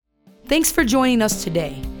Thanks for joining us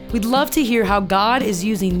today. We'd love to hear how God is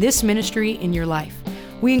using this ministry in your life.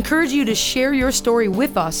 We encourage you to share your story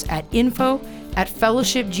with us at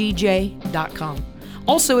info@fellowshipgj.com.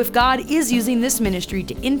 Also, if God is using this ministry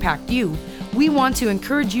to impact you, we want to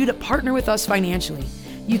encourage you to partner with us financially.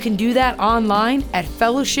 You can do that online at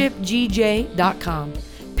fellowshipgj.com.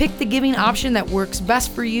 Pick the giving option that works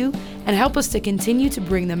best for you and help us to continue to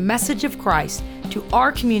bring the message of Christ to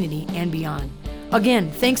our community and beyond.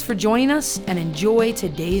 Again, thanks for joining us and enjoy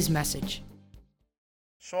today's message.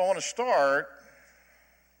 So I want to start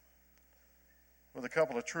with a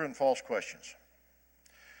couple of true and false questions.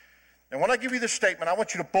 And when I give you this statement, I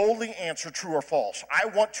want you to boldly answer true or false. I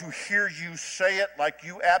want to hear you say it like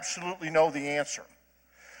you absolutely know the answer.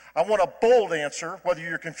 I want a bold answer, whether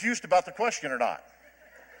you're confused about the question or not.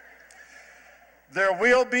 There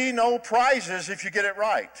will be no prizes if you get it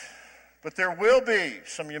right, but there will be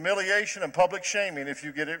some humiliation and public shaming if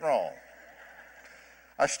you get it wrong.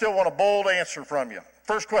 I still want a bold answer from you.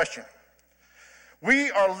 First question.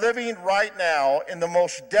 We are living right now in the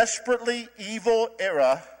most desperately evil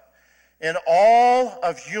era in all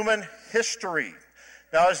of human history.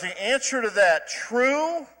 Now, is the answer to that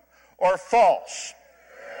true or false?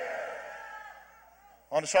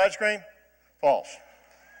 On the side screen? False.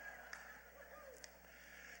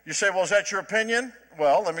 You say, well, is that your opinion?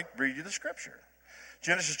 Well, let me read you the scripture.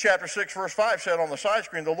 Genesis chapter 6, verse 5 said on the side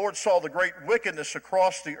screen, the Lord saw the great wickedness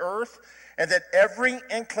across the earth, and that every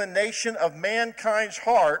inclination of mankind's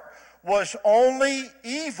heart was only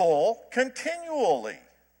evil continually.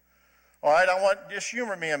 All right, just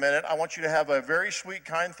humor me a minute. I want you to have a very sweet,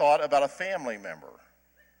 kind thought about a family member.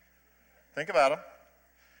 Think about them.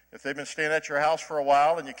 If they've been staying at your house for a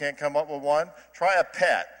while and you can't come up with one, try a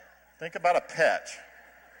pet. Think about a pet.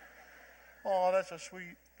 Oh, that's a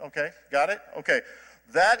sweet, okay, got it? Okay,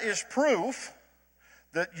 that is proof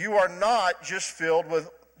that you are not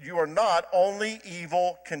you are not only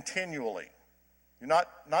evil continually. You're not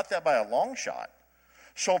that by a long shot.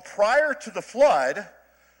 So prior to the flood,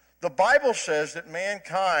 the Bible says that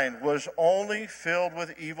mankind was only filled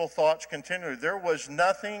with evil thoughts continually. There was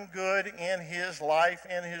nothing good in his life,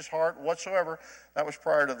 in his heart whatsoever. That was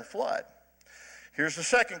prior to the flood. Here's the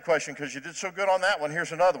second question, because you did so good on that one.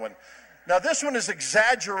 Here's another one. Now, this one is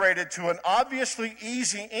exaggerated to an obviously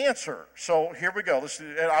easy answer. So here we go.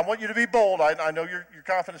 I want you to be bold. I know your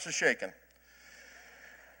confidence is shaken.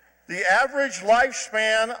 The average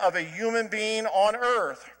lifespan of a human being on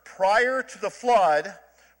earth prior to the flood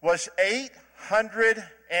was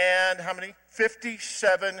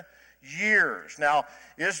 857 years. Now,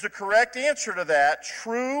 is the correct answer to that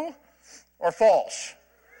true or false?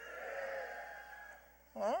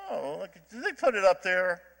 Oh, look, did they put it up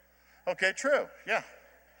there? Okay, true, yeah.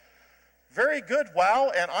 Very good, wow,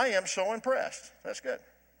 and I am so impressed. That's good.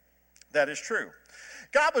 That is true.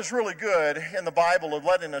 God was really good in the Bible of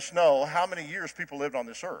letting us know how many years people lived on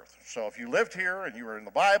this earth. So if you lived here and you were in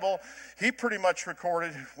the Bible, he pretty much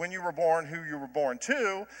recorded when you were born, who you were born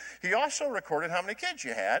to. He also recorded how many kids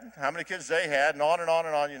you had, how many kids they had, and on and on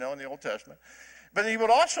and on, in the Old Testament. But he would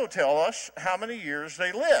also tell us how many years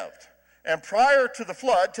they lived. And prior to the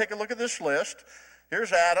flood, take a look at this list.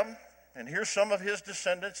 Here's Adam, and here's some of his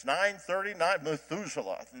descendants, 939,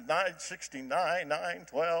 Methuselah, 969,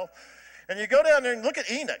 912. And you go down there and look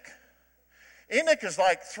at Enoch. Enoch is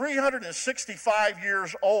like 365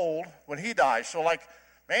 years old when he dies. So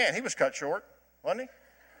man, he was cut short, wasn't he?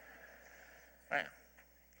 Man.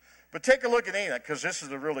 But take a look at Enoch, because this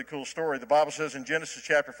is a really cool story. The Bible says in Genesis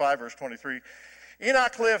chapter 5, verse 23,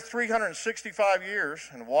 Enoch lived 365 years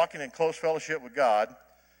and walking in close fellowship with God.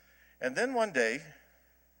 And then one day,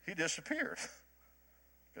 he disappeared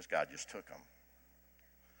because God just took him.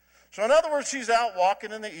 So in other words, he's out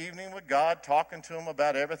walking in the evening with God, talking to him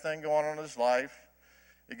about everything going on in his life.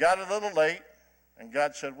 It got a little late, and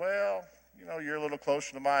God said, well, you're a little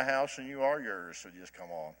closer to my house than you are yours, so just come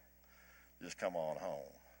on. Just come on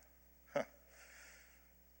home.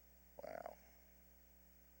 Wow.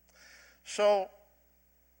 So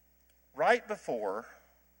right before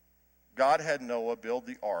God had Noah build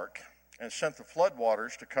the ark and sent the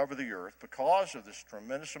floodwaters to cover the earth because of this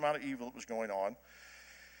tremendous amount of evil that was going on,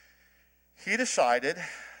 he decided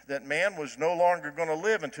that man was no longer going to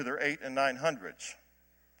live into their 800s and 900s.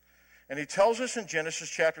 And he tells us in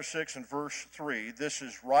Genesis chapter 6 and verse 3, this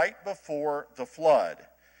is right before the flood.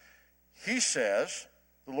 He says,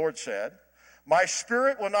 the Lord said, my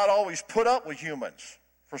spirit will not always put up with humans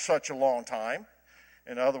for such a long time.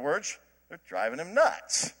 In other words, they're driving him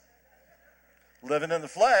nuts. Living in the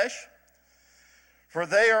flesh. For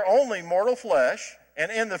they are only mortal flesh,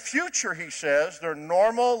 And in the future, he says, their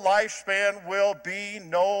normal lifespan will be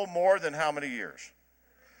no more than how many years?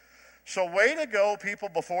 So way to go, people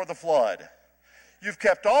before the flood. You've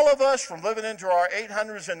kept all of us from living into our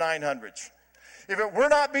 800s and 900s. If it were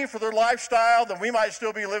not be for their lifestyle, then we might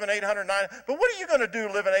still be living 800, 900. But what are you going to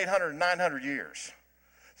do living 800, 900 years?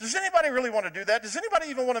 Does anybody really want to do that? Does anybody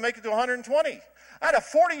even want to make it to 120? I had a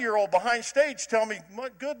 40-year-old behind stage tell me,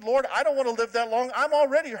 good Lord, I don't want to live that long. I'm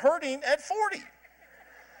already hurting at 40.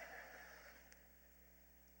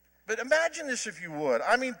 But imagine this if you would.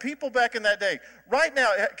 I mean, people back in that day. Right now,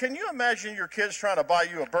 can you imagine your kids trying to buy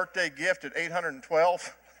you a birthday gift at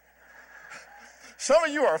 812? Some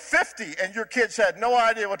of you are 50 and your kids had no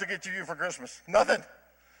idea what to get you for Christmas. Nothing.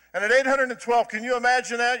 And at 812, can you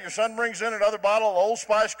imagine that? Your son brings in another bottle of Old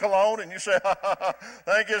Spice cologne and you say, ha, ha, ha,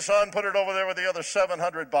 thank you, son. Put it over there with the other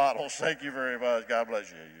 700 bottles. Thank you very much. God bless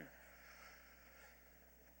you.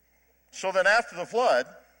 So then after the flood,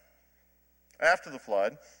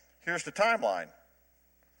 here's the timeline.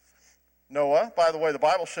 Noah, by the way, the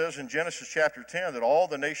Bible says in Genesis chapter 10 that all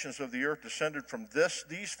the nations of the earth descended from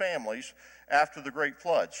these families after the great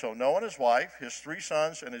flood. So Noah and his wife, his 3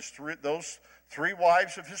 sons, and those 3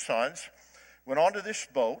 wives of his sons went onto this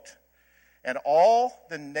boat, and all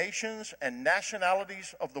the nations and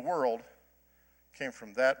nationalities of the world came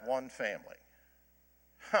from that one family.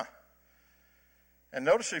 Huh. And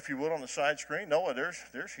notice, if you would, on the side screen, Noah,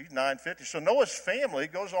 he's 950. So Noah's family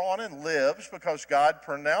goes on and lives because God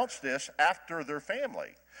pronounced this after their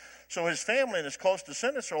family. So his family and his close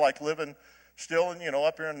descendants are like living still in,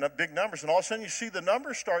 up here in the big numbers. And all of a sudden you see the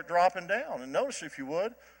numbers start dropping down. And notice, if you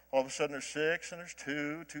would, all of a sudden there's 6 and there's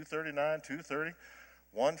 2, 239, 230,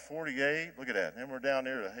 148. Look at that. And we're down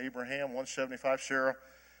there to Abraham, 175, Sarah,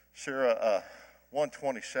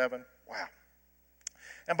 127. Wow.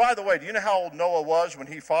 And by the way, do you know how old Noah was when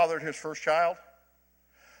he fathered his first child?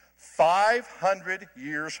 500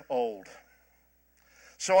 years old.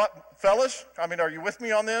 So, fellas, are you with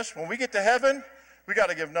me on this? When we get to heaven, we got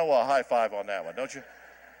to give Noah a high five on that one, don't you?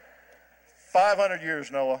 500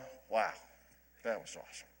 years, Noah. Wow, that was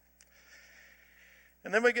awesome.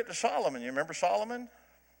 And then we get to Solomon. You remember Solomon?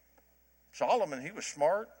 Solomon, he was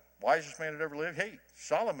smart, wisest man that ever lived. Hey,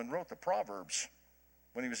 Solomon wrote the Proverbs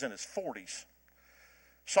when he was in his 40s.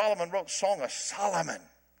 Solomon wrote Song of Solomon,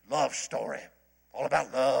 love story, all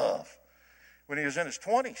about love, when he was in his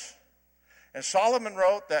 20s. And Solomon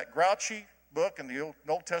wrote that grouchy book in the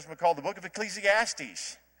Old Testament called the Book of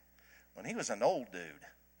Ecclesiastes when he was an old dude.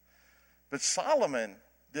 But Solomon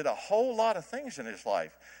did a whole lot of things in his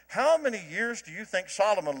life. How many years do you think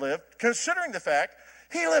Solomon lived, considering the fact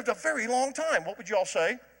he lived a very long time? What would you all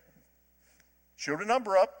say? Shoot a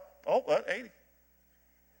number up. Oh, 80.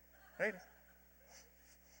 80.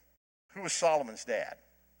 Who was Solomon's dad?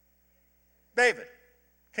 David.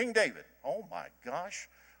 King David. Oh my gosh.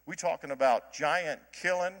 We talking about giant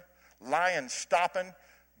killing, lion stopping,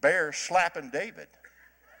 bear slapping David.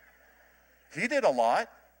 He did a lot,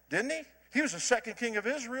 didn't he? He was the second king of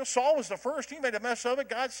Israel. Saul was the first. He made a mess of it.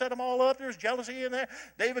 God set them all up. There's jealousy in there.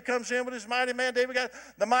 David comes in with his mighty man. David got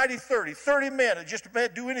the mighty 30 men that just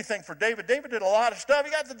do anything for David. David did a lot of stuff.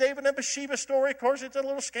 He got the David and Bathsheba story. Of course, it's a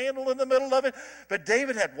little scandal in the middle of it. But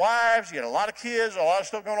David had wives. He had a lot of kids, a lot of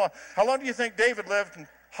stuff going on. How long do you think David lived? And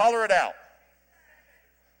holler it out.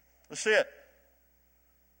 Let's see it.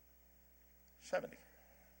 70.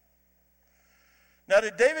 Now,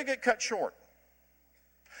 did David get cut short?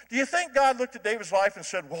 Do you think God looked at David's life and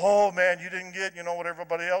said, whoa, man, you didn't get, what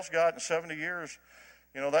everybody else got in 70 years?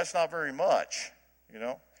 That's not very much,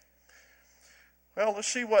 Well, let's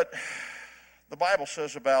see what the Bible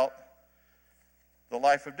says about the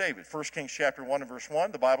life of David. 1 Kings chapter 1 and verse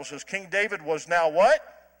 1, the Bible says, King David was now what?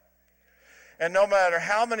 And no matter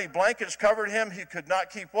how many blankets covered him, he could not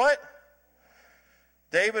keep what?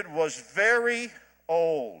 David was very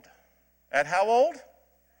old. At how old?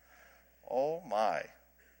 Oh, my.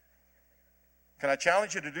 Can I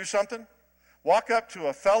challenge you to do something? Walk up to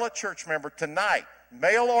a fellow church member tonight,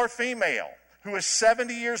 male or female, who is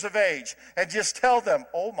 70 years of age, and just tell them,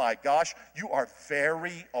 oh my gosh, you are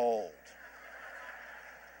very old.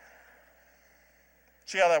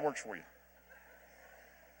 See how that works for you.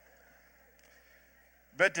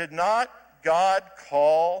 But did not God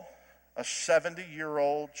call a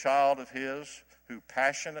 70-year-old child of his who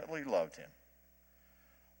passionately loved him?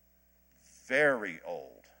 Very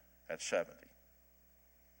old at 70.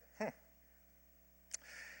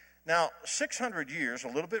 Now, 600 years, a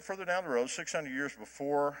little bit further down the road, 600 years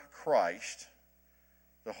before Christ,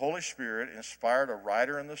 the Holy Spirit inspired a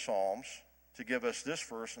writer in the Psalms to give us this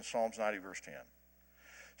verse in Psalms 90, verse 10.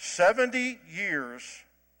 70 years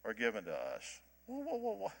are given to us.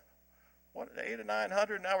 Whoa. What, 800 to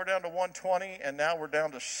 900? Now we're down to 120, and now we're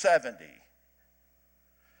down to 70.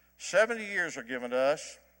 70 years are given to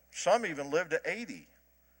us. Some even live to 80.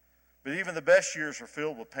 But even the best years are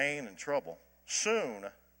filled with pain and trouble. Soon,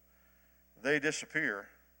 they disappear,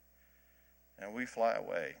 and we fly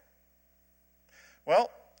away.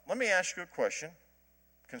 Well, let me ask you a question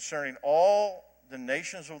concerning all the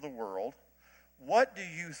nations of the world. What do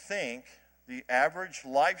you think the average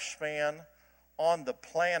lifespan on the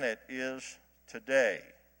planet is today?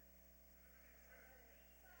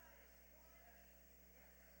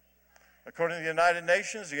 According to the United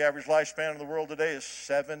Nations, the average lifespan of the world today is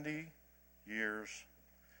 70 years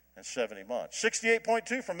and 70 months.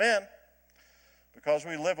 68.2 for men, because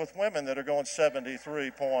we live with women that are going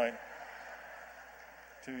 73.2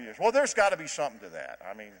 years. Well, there's got to be something to that.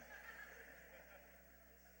 I mean,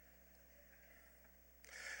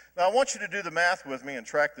 now I want you to do the math with me and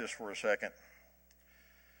track this for a second.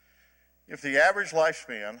 If the average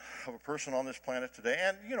lifespan of a person on this planet today,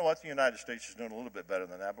 and you know what, the United States is doing a little bit better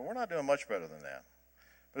than that, but we're not doing much better than that.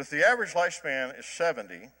 But if the average lifespan is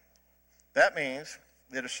 70, that means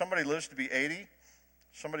that if somebody lives to be 80,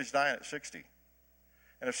 somebody's dying at 60.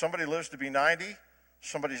 And if somebody lives to be 90,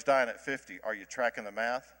 somebody's dying at 50. Are you tracking the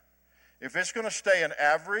math? If it's going to stay an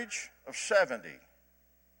average of 70,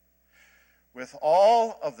 with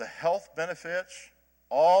all of the health benefits,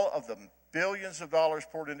 all of the billions of dollars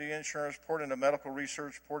poured into insurance, poured into medical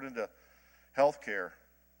research, poured into health care,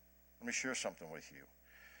 let me share something with you.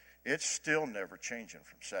 It's still never changing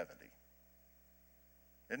from 70.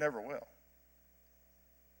 It never will.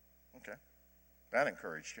 Okay. That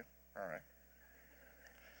encouraged you. All right.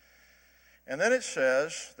 And then it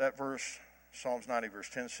says, that verse, Psalms 90 verse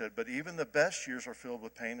 10 said, but even the best years are filled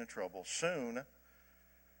with pain and trouble. Soon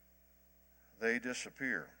they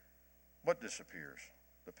disappear. What disappears?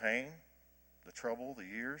 The pain, the trouble, the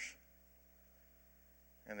years?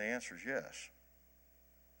 And the answer is yes.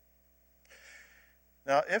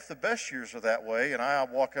 Now, if the best years are that way, and I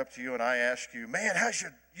walk up to you and I ask you, man, how's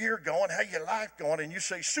your year going? How's your life going? And you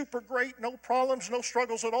say, super great, no problems, no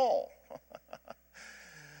struggles at all.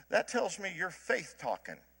 That tells me you're faith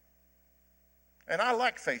talking. And I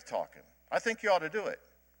like faith talking. I think you ought to do it.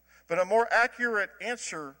 But a more accurate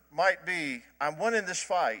answer might be, I'm winning this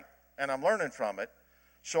fight and I'm learning from it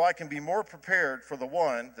so I can be more prepared for the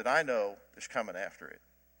one that I know is coming after it.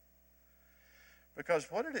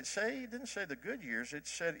 Because what did it say? It didn't say the good years. It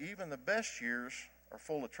said even the best years are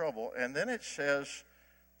full of trouble. And then it says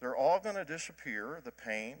they're all going to disappear, the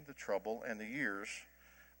pain, the trouble, and the years.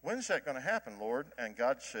 When's that going to happen, Lord? And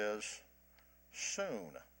God says,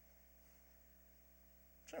 soon.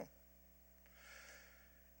 Soon.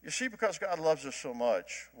 You see, because God loves us so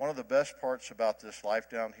much, one of the best parts about this life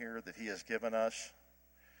down here that he has given us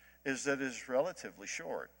is that it's relatively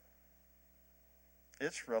short.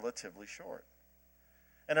 It's relatively short.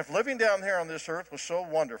 And if living down here on this earth was so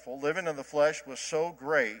wonderful, living in the flesh was so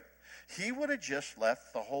great, he would have just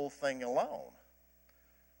left the whole thing alone.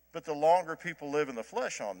 But the longer people live in the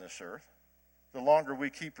flesh on this earth, the longer we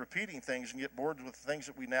keep repeating things and get bored with the things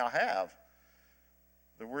that we now have,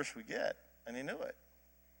 the worse we get. And he knew it.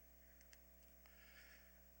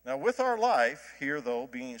 Now, with our life here, though,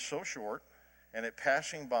 being so short and it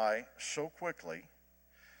passing by so quickly,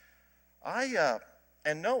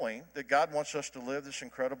 and knowing that God wants us to live this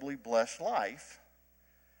incredibly blessed life,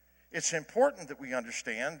 it's important that we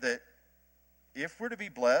understand that if we're to be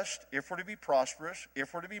blessed, if we're to be prosperous,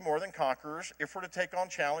 if we're to be more than conquerors, if we're to take on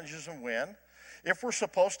challenges and win, if we're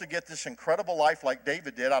supposed to get this incredible life like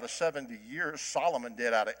David did out of 70 years, Solomon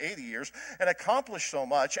did out of 80 years, and accomplish so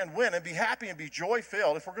much and win and be happy and be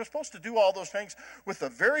joy-filled, if we're supposed to do all those things with the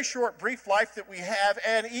very short, brief life that we have,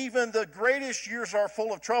 and even the greatest years are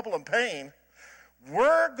full of trouble and pain,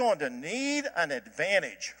 we're going to need an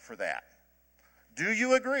advantage for that. Do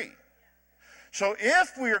you agree? So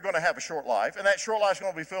if we are going to have a short life, and that short life is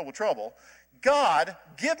going to be filled with trouble, God,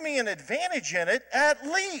 give me an advantage in it, at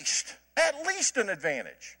least an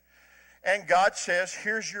advantage. And God says,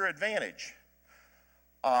 here's your advantage.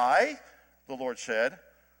 I, the Lord said,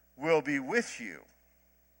 will be with you.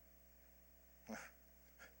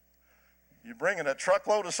 You bringing a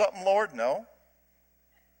truckload of something, Lord? No.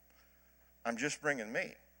 I'm just bringing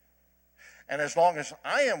me. And as long as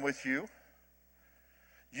I am with you,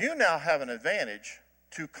 you now have an advantage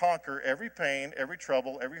to conquer every pain, every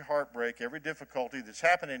trouble, every heartbreak, every difficulty that's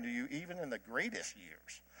happening to you, even in the greatest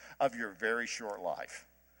years of your very short life.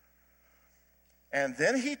 And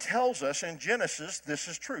then he tells us in Genesis, this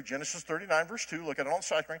is true, Genesis 39, verse 2, look at it on the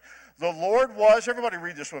side screen. The Lord was, everybody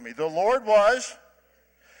read this with me. The Lord was,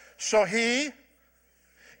 so he,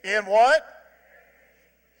 in what?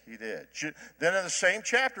 He did. Then in the same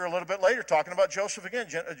chapter, a little bit later, talking about Joseph again,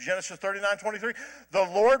 Genesis 39:23, the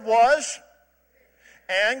Lord was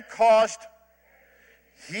and caused,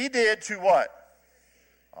 he did to what?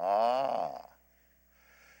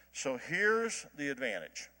 So here's the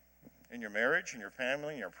advantage. In your marriage, in your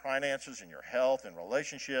family, in your finances, in your health, in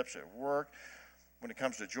relationships, at work, when it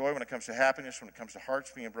comes to joy, when it comes to happiness, when it comes to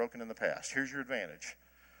hearts being broken in the past. Here's your advantage.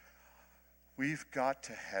 We've got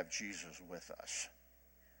to have Jesus with us.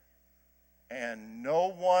 And no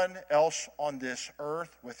one else on this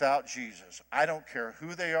earth without Jesus, I don't care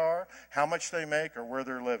who they are, how much they make, or where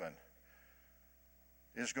they're living,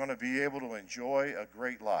 is going to be able to enjoy a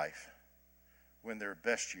great life when their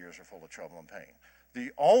best years are full of trouble and pain.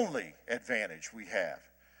 The only advantage we have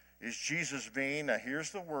is Jesus being, now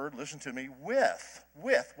here's the word, listen to me, with.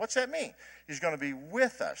 What's that mean? He's going to be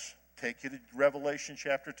with us. Take you to Revelation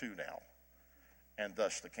chapter 2 now. And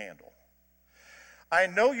thus the candle. I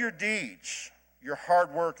know your deeds, your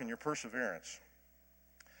hard work, and your perseverance.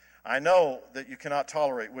 I know that you cannot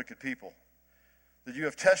tolerate wicked people, that you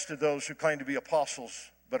have tested those who claim to be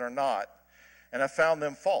apostles but are not, and have found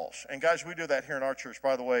them false. And guys, we do that here in our church.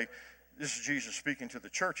 By the way, this is Jesus speaking to the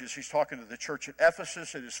churches. He's talking to the church at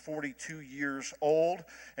Ephesus. It is 42 years old,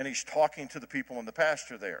 and he's talking to the people and the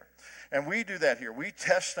pastor there. And we do that here. We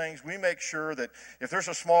test things. We make sure that if there's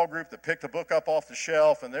a small group that picked a book up off the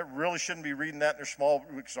shelf and they really shouldn't be reading that in their small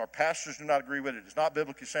group because our pastors do not agree with it, it's not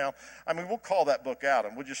biblically sound, I mean, we'll call that book out,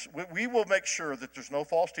 and we will make sure that there's no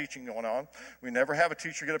false teaching going on. We never have a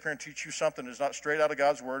teacher get up here and teach you something that's not straight out of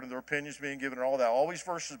God's word and their opinions being given and all that. Always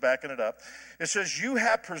verses backing it up. It says, you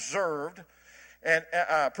have preserved and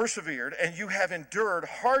persevered, and you have endured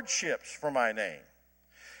hardships for my name,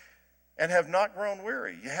 and have not grown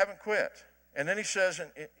weary. You haven't quit. And then he said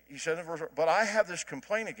in verse, but I have this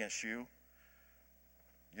complaint against you.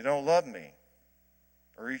 You don't love me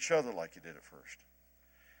or each other like you did at first.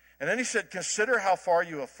 And then he said, consider how far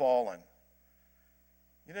you have fallen.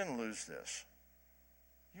 You didn't lose this.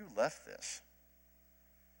 You left this.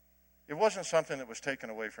 It wasn't something that was taken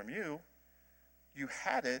away from you. You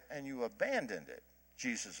had it and you abandoned it,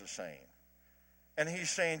 Jesus is saying. And he's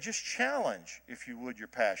saying, just challenge, if you would, your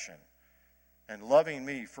passion and loving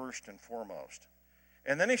me first and foremost.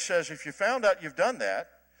 And then he says, if you found out you've done that,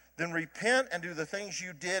 then repent and do the things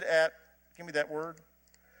you did at, give me that word.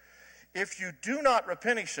 If you do not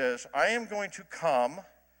repent, he says, I am going to come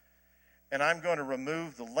and I'm going to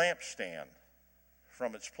remove the lampstand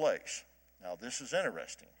from its place. Now, this is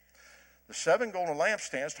interesting. The 7 golden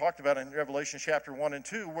lampstands talked about in Revelation chapter 1 and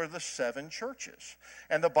 2 were the 7 churches.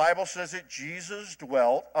 And the Bible says that Jesus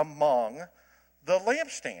dwelt among the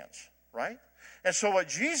lampstands, right? And so what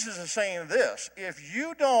Jesus is saying this, if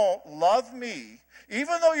you don't love me,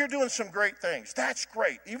 even though you're doing some great things, that's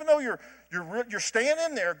great. Even though you're staying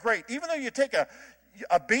in there, great. Even though you take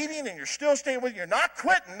a beating and you're still staying with it, you're not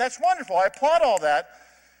quitting, that's wonderful. I applaud all that.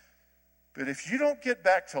 But if you don't get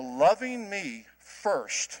back to loving me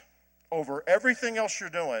first over everything else you're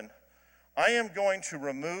doing, I am going to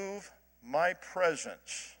remove my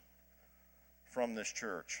presence from this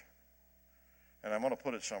church. And I'm going to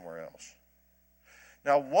put it somewhere else.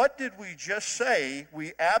 Now, what did we just say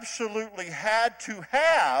we absolutely had to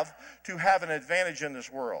have an advantage in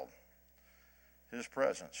this world? His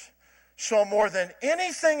presence. So more than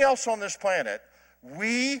anything else on this planet,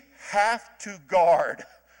 we have to guard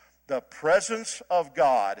the presence of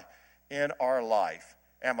God in our life.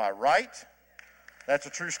 Am I right? That's a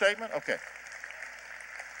true statement? Okay.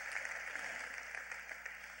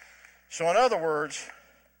 So in other words,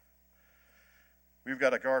 we've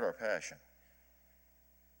got to guard our passion.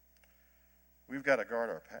 We've got to guard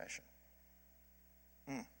our passion.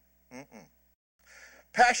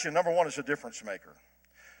 Passion, number one, is a difference maker.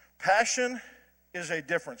 Passion is a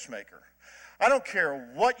difference maker. I don't care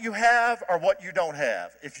what you have or what you don't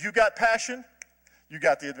have. If you got passion, you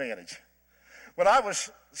got the advantage. When I was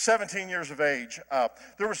 17 years of age,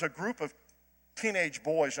 there was a group of teenage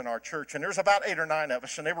boys in our church, and there was about 8 or 9 of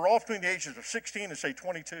us, and they were all between the ages of 16 and, say,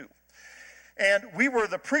 22. And we were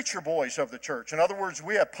the preacher boys of the church. In other words,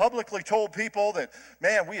 we have publicly told people that,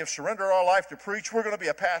 man, we have surrendered our life to preach. We're going to be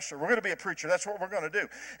a pastor. We're going to be a preacher. That's what we're going to do.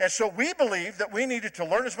 And so we believed that we needed to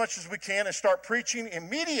learn as much as we can and start preaching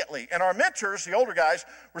immediately. And our mentors, the older guys,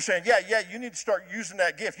 were saying, yeah, you need to start using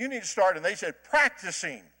that gift. You need to start, and they said,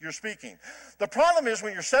 practicing your speaking. The problem is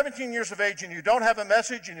when you're 17 years of age and you don't have a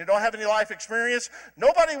message and you don't have any life experience,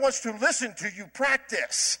 nobody wants to listen to you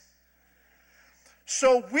practice.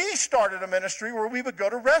 So we started a ministry where we would go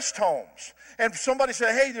to rest homes. And somebody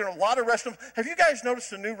said, hey, there are a lot of rest homes. Have you guys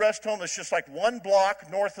noticed a new rest home that's just like one block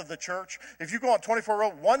north of the church? If you go on 24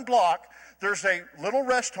 Road, one block, there's a little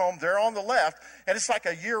rest home there on the left, and it's like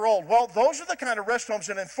a year old. Well, those are the kind of rest homes,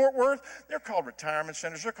 and in Fort Worth, they're called retirement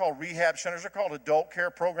centers, they're called rehab centers, they're called adult care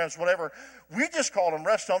programs, whatever. We just called them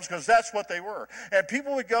rest homes because that's what they were. And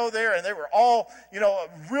people would go there, and they were all,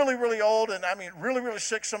 really, really old, and I mean, really, really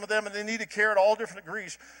sick, some of them, and they needed care at all different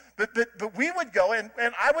degrees. But we would go, and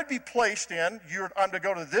I would be placed in, I'm to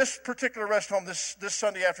go to this particular rest home this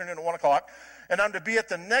Sunday afternoon at 1 o'clock, and I'm to be at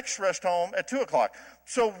the next rest home at 2 o'clock.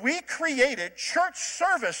 So we created church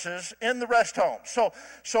services in the rest homes.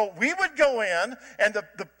 So we would go in, and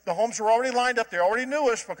the homes were already lined up. They already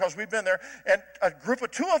knew us because we'd been there. And a group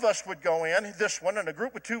of two of us would go in, this one, and a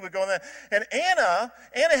group of two would go in there. And Anna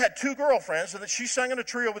had two girlfriends, and she sang in a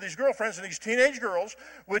trio with these girlfriends, and these teenage girls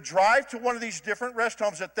would drive to one of these different rest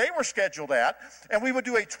homes that they were scheduled at, and we would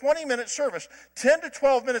do a 20-minute service, 10 to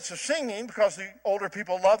 12 minutes of singing, because the older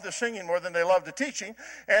people loved the singing more than they loved the teaching,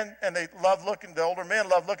 and they loved the older men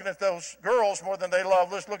loved looking at those girls more than they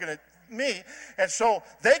loved looking at me. And so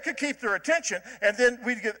they could keep their attention, and then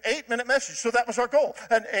we'd give 8-minute message. So that was our goal,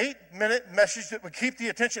 an 8-minute message that would keep the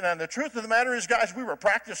attention. And the truth of the matter is, guys, we were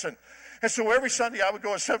practicing. And so every Sunday I would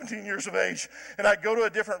go at 17 years of age, and I'd go to a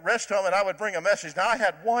different rest home, and I would bring a message. Now, I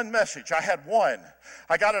had one message. I had one.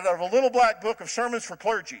 I got it out of a little black book of sermons for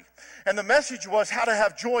clergy. And the message was how to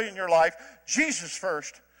have joy in your life, Jesus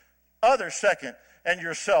first, others second, and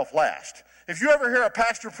yourself last. If you ever hear a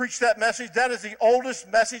pastor preach that message, that is the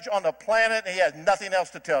oldest message on the planet, and he has nothing else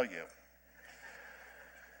to tell you.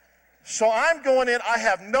 So I'm going in, I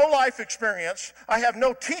have no life experience, I have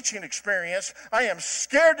no teaching experience, I am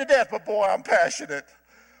scared to death, but boy, I'm passionate.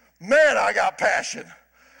 Man, I got passion.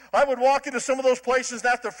 I would walk into some of those places,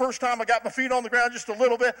 and after the first time I got my feet on the ground just a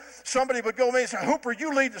little bit, somebody would go to me and say, Hooper,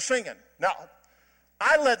 you lead the singing. Now,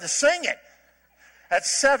 I led the singing at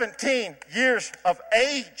 17 years of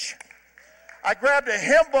age. I grabbed a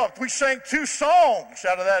hymn book. We sang 2 songs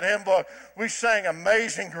out of that hymn book. We sang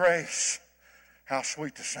Amazing Grace. How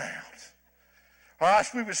sweet the sound. Or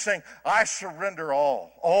we would sing, I surrender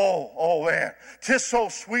all. Oh, man. 'Tis so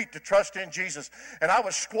sweet to trust in Jesus. And I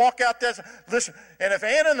would squawk out that. Listen, and if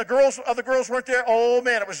Anna and the other girls weren't there, oh,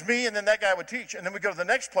 man, it was me, and then that guy would teach. And then we'd go to the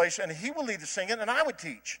next place, and he would lead the singing, and I would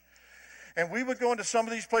teach. And we would go into some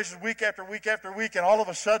of these places week after week after week, and all of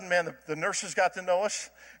a sudden, man, the nurses got to know us,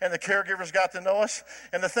 and the caregivers got to know us.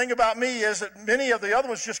 And the thing about me is that many of the other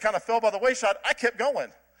ones just kind of fell by the wayside. I kept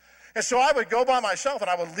going. And so I would go by myself, and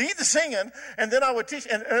I would lead the singing, and then I would teach.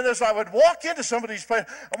 And as I would walk into some of these places,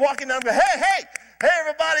 I'm walking down and go, hey,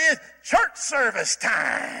 everybody, it's church service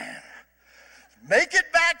time. Make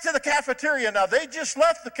it back to the cafeteria. Now, they just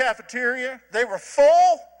left the cafeteria. They were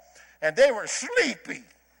full, and they were sleepy.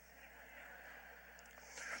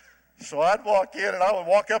 So I'd walk in, and I would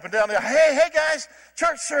walk up and down there. Hey, guys,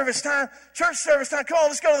 church service time. Come on,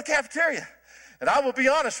 let's go to the cafeteria. And I will be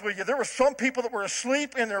honest with you, there were some people that were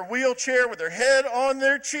asleep in their wheelchair with their head on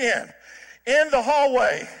their chin in the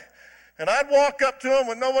hallway. And I'd walk up to them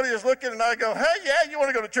when nobody was looking, and I'd go, hey, yeah, you want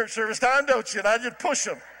to go to church service time, don't you? And I'd just push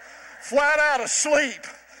them flat out asleep.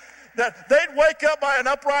 That they'd wake up by an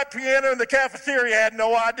upright piano in the cafeteria, had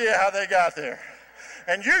no idea how they got there.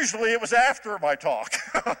 And usually it was after my talk.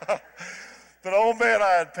 But oh man,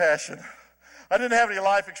 I had passion. I didn't have any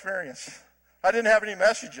life experience. I didn't have any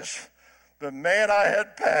messages. But man, I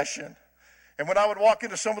had passion. And when I would walk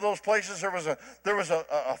into some of those places, there was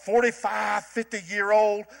a 45,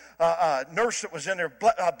 50-year-old nurse that was in there,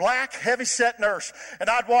 a black, heavy-set nurse. And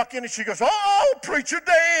I'd walk in and she goes, oh, Preacher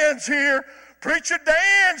Dan's here. Preacher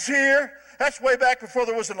Dan's here. That's way back before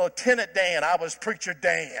there was a Lieutenant Dan. I was Preacher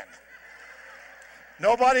Dan.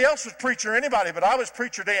 Nobody else was Preacher anybody, but I was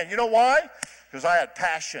Preacher Dan. You know why? Because I had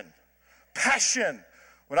passion. Passion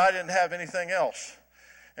when I didn't have anything else.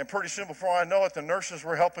 And pretty soon before I know it, the nurses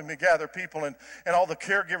were helping me gather people, and all the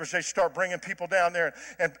caregivers, they start bringing people down there,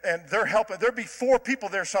 and they're helping. There'd be 4 people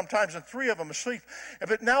there sometimes, and 3 of them asleep.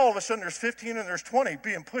 But now all of a sudden there's 15 and there's 20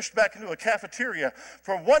 being pushed back into a cafeteria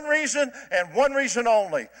for one reason and one reason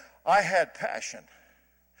only. I had passion.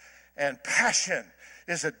 And passion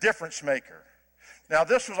is a difference maker. Now,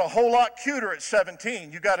 this was a whole lot cuter at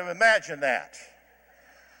 17. You got to imagine that.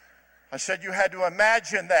 I said you had to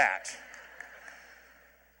imagine that.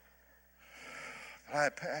 But I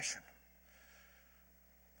had passion.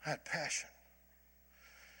 I had passion.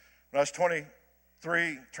 When I was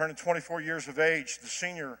 23, turning 24 years of age, the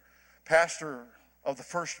senior pastor of the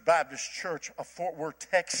First Baptist Church of Fort Worth,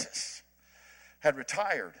 Texas, had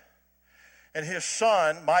retired. And his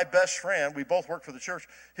son, my best friend, we both worked for the church,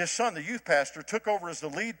 his son, the youth pastor, took over as the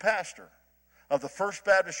lead pastor of the First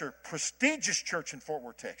Baptist Church, prestigious church in Fort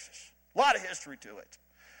Worth, Texas. A lot of history to it.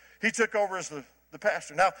 He took over as the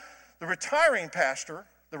pastor. Now, the retiring pastor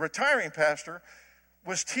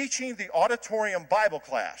was teaching the auditorium Bible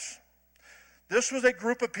class. This was a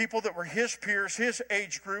group of people that were his peers, his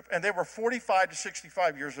age group, and they were 45 to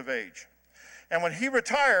 65 years of age. And when he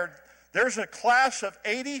retired, there's a class of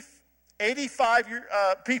 85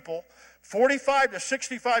 people, 45 to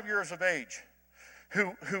 65 years of age,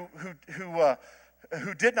 who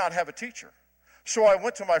did not have a teacher. So I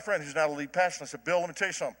went to my friend who's now the lead pastor and I said, Bill, let me tell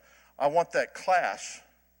you something. I want that class.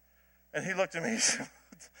 And he looked at me and he said,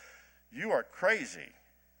 you are crazy.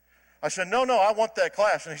 I said, no, I want that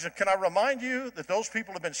class. And he said, can I remind you that those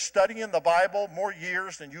people have been studying the Bible more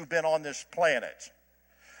years than you've been on this planet?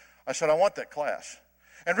 I said, I want that class.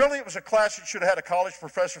 And really it was a class that should have had a college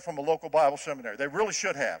professor from a local Bible seminary. They really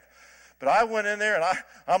should have. But I went in there and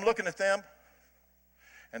I'm looking at them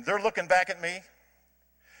and they're looking back at me.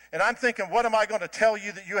 And I'm thinking, what am I going to tell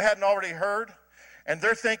you that you hadn't already heard? And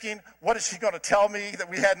they're thinking, what is he going to tell me that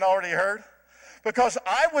we hadn't already heard? Because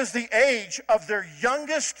I was the age of their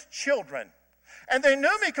youngest children. And they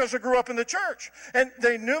knew me because I grew up in the church. And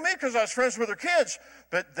they knew me because I was friends with their kids.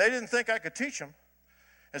 But they didn't think I could teach them.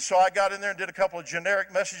 And so I got in there and did a couple of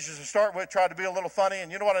generic messages to start with, tried to be a little funny.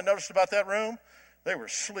 And you know what I noticed about that room? They were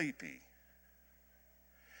sleepy.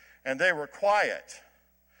 And they were quiet.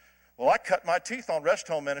 Well, I cut my teeth on rest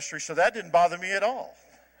home ministry, so that didn't bother me at all.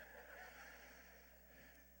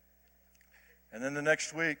 And then the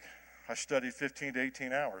next week, I studied 15 to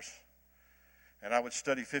 18 hours. And I would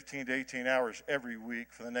study 15 to 18 hours every week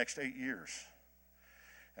for the next 8 years.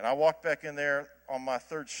 And I walked back in there on my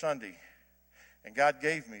third Sunday, and God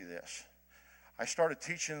gave me this. I started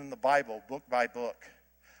teaching the Bible book by book.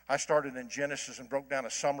 I started in Genesis and broke down a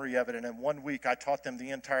summary of it, and in 1 week I taught them the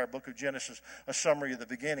entire book of Genesis, a summary of the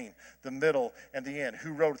beginning, the middle, and the end.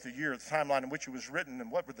 Who wrote it, the year, the timeline in which it was written,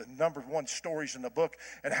 and what were the number one stories in the book,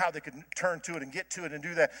 and how they could turn to it and get to it and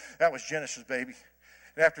do that. That was Genesis, baby.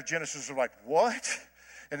 And after Genesis, they're like, what?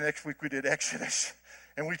 And the next week we did Exodus.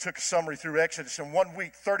 And we took a summary through Exodus in 1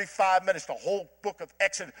 week, 35 minutes, the whole book of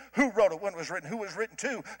Exodus. Who wrote it, when it was written, who was written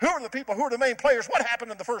to, who are the people, who are the main players, what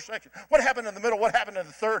happened in the first section, what happened in the middle, what happened in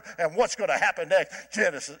the third, and what's going to happen next.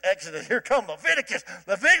 Genesis, Exodus, here come Leviticus.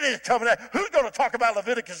 Leviticus coming out. Who's going to talk about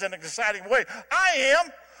Leviticus in an exciting way? I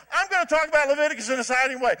am. I'm going to talk about Leviticus in an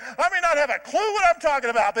exciting way. I may not have a clue what I'm talking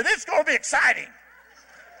about, but it's going to be exciting.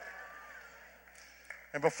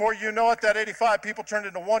 And before you know it, that 85 people turned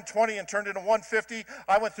into 120 and turned into 150.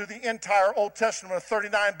 I went through the entire Old Testament of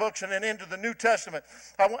 39 books and then into the New Testament.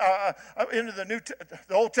 Into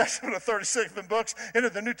the Old Testament of 36 books, into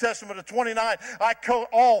the New Testament of 29. I co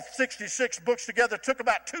all 66 books together. It took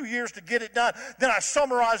about 2 years to get it done. Then I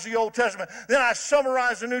summarized the Old Testament. Then I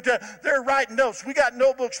summarized the New Testament. They're writing notes. We got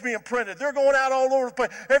notebooks being printed. They're going out all over the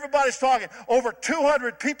place. Everybody's talking. Over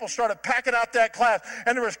 200 people started packing out that class.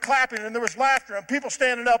 And there was clapping and there was laughter and people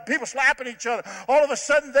standing up, people slapping each other. All of a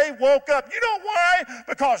sudden they woke up. You know why?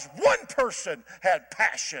 Because one person had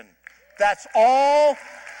passion. That's all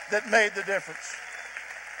that made the difference.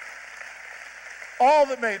 All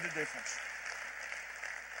that made the difference.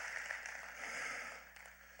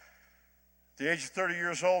 At the age of 30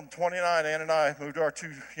 years old and 29, Ann and I moved our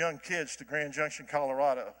 2 young kids to Grand Junction,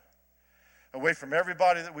 Colorado, away from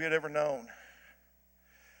everybody that we had ever known.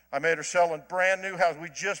 I made her sell a brand new house. We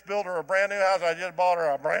just built her a brand new house. I just bought her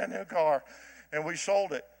a brand new car. And we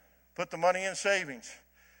sold it, put the money in savings,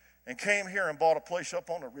 and came here and bought a place up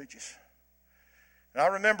on the ridges. And I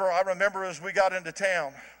remember as we got into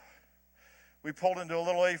town, we pulled into a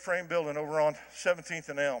little A-frame building over on 17th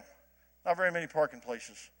and Elm. Not very many parking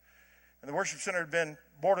places. And the worship center had been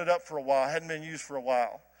boarded up for a while, hadn't been used for a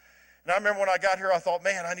while. And I remember when I got here, I thought,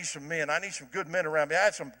 man, I need some men. I need some good men around me. I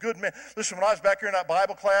had some good men. Listen, when I was back here in that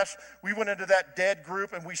Bible class, we went into that dead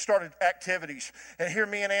group and we started activities. And here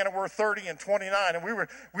me and Anna were 30 and 29, and we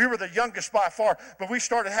were the youngest by far. But we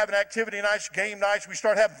started having activity nights, game nights. We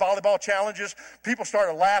started having volleyball challenges. People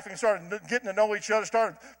started laughing, started getting to know each other,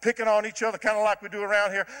 started picking on each other, kind of like we do around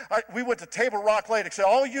here. We went to Table Rock Lake. Said,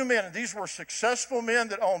 all you men, and these were successful men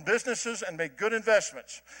that owned businesses and made good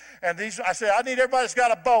investments. And I said, I need everybody that's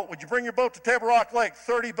got a boat. Would you bring your boat to Table Rock Lake?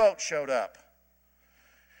 30 boats showed up.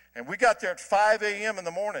 And we got there at 5 a.m. in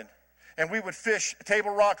the morning. And we would fish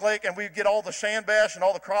Table Rock Lake, and we'd get all the sand bass and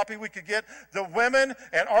all the crappie we could get. The women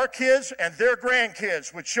and our kids and their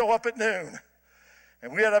grandkids would show up at noon.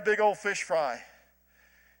 And we had a big old fish fry.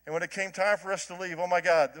 And when it came time for us to leave, oh my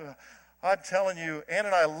God, I'm telling you, Ann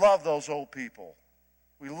and I loved those old people.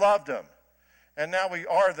 We loved them. And now we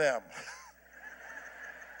are them.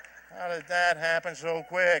 How did that happen so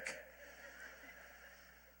quick?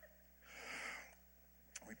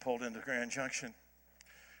 We pulled into Grand Junction.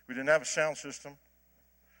 We didn't have a sound system.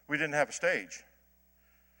 We didn't have a stage.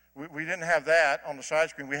 We didn't have that on the side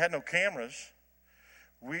screen. We had no cameras.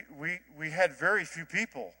 We had very few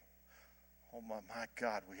people. Oh, my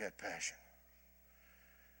God, we had passion.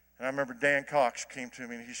 And I remember Dan Cox came to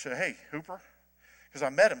me and he said, "Hey, Hooper," because I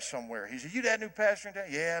met him somewhere. He said, "You that new pastor in town?"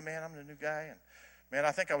 "Yeah, man, I'm the new guy." And, man,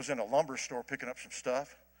 I think I was in a lumber store picking up some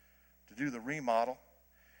stuff to do the remodel.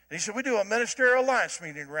 And he said, "We do a Ministerial Alliance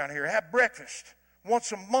meeting around here. Have breakfast.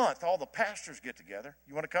 Once a month, all the pastors get together.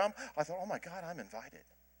 You want to come?" I thought, oh, my God, I'm invited.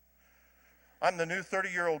 I'm the new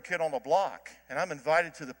 30-year-old kid on the block, and I'm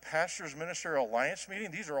invited to the Pastors Ministerial Alliance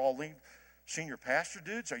meeting. These are all senior pastor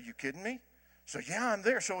dudes. Are you kidding me? So, yeah, I'm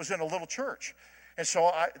there. So it was in a little church. And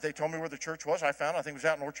so they told me where the church was. I think it was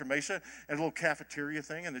out in Orchard Mesa, and a little cafeteria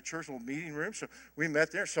thing in the church, a little meeting room. So we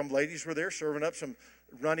met there. Some ladies were there serving up some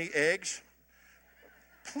runny eggs.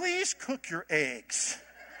 Please cook your eggs.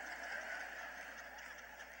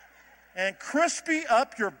 And crispy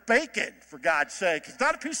up your bacon, for God's sake. It's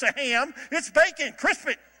not a piece of ham, it's bacon. Crisp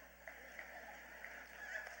it.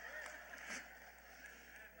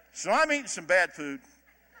 So I'm eating some bad food.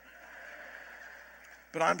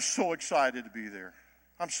 But I'm so excited to be there.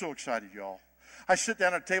 I'm so excited, y'all. I sit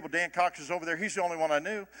down at a table. Dan Cox is over there. He's the only one I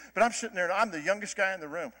knew. But I'm sitting there, and I'm the youngest guy in the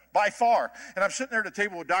room, by far. And I'm sitting there at a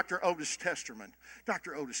table with Dr. Otis Testerman.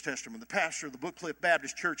 Dr. Otis Testerman, the pastor of the Book Cliff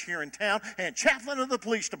Baptist Church here in town and chaplain of the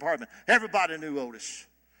police department. Everybody knew Otis.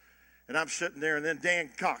 And I'm sitting there, and then Dan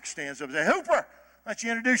Cox stands up and says, "Hooper, why don't you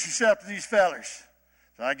introduce yourself to these fellers?"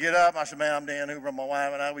 So I get up, and I said, "Man, I'm Dan Hooper. My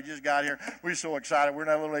wife and I, we just got here. We're so excited. We're in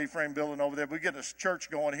that little A-frame building over there. We get this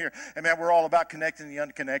church going here. And, man, we're all about connecting the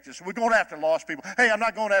unconnected. So we're going after lost people. Hey, I'm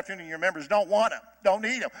not going after any of your members. Don't want them. Don't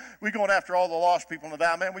need them. We're going after all the lost people in the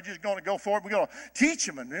valley. Man, we're just going to go for it. We're going to teach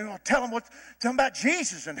them and tell them about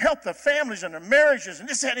Jesus and help the families and their marriages and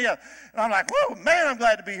this, that, and the other." And I'm like, "Whoa, man, I'm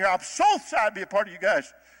glad to be here. I'm so excited to be a part of you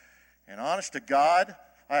guys." And honest to God,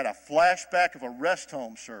 I had a flashback of a rest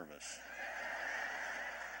home service.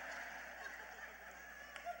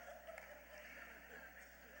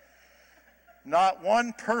 Not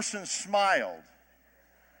one person smiled.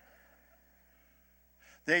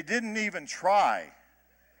 They didn't even try.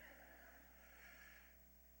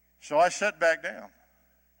 So I sat back down.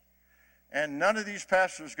 And none of these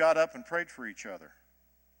pastors got up and prayed for each other.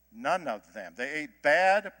 None of them. They ate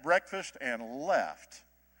bad breakfast and left.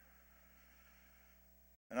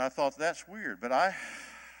 And I thought, that's weird. But I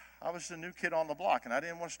was the new kid on the block, and I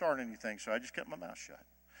didn't want to start anything, so I just kept my mouth shut.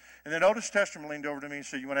 And then Otis Testerman leaned over to me and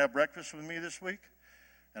said, "You want to have breakfast with me this week?"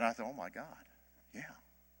 And I thought, oh, my God, yeah,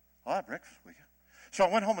 I'll have breakfast with you. So I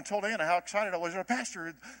went home and told Anna how excited I was. There's a pastor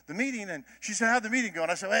at the meeting, and she said, "How'd the meeting go?"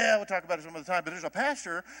 And I said, "Well, we'll talk about it some other time, but there's a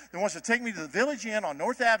pastor that wants to take me to the Village Inn on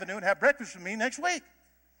North Avenue and have breakfast with me next week."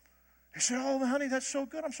 He said, "Oh, honey, that's so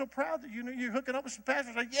good. I'm so proud that you're hooking up with some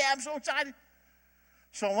pastors." I said, "Yeah, I'm so excited."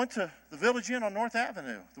 So I went to the Village Inn on North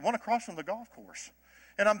Avenue, the one across from the golf course.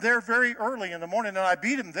 And I'm there very early in the morning, and I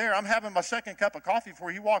beat him there. I'm having my second cup of coffee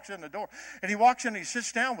before he walks in the door. And he walks in and he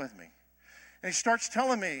sits down with me. And he starts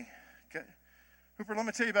telling me, "Hooper, let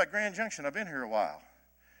me tell you about Grand Junction. I've been here a while."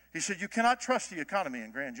 He said, "You cannot trust the economy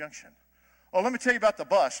in Grand Junction. Oh, let me tell you about the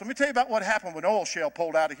bus. Let me tell you about what happened when oil shale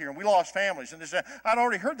pulled out of here and we lost families." And this, I'd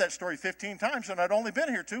already heard that story 15 times, and I'd only been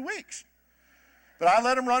here 2 weeks. But I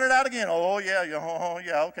let him run it out again. Oh, yeah,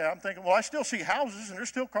 okay. I'm thinking, well, I still see houses, and there's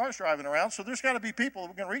still cars driving around, so there's got to be people that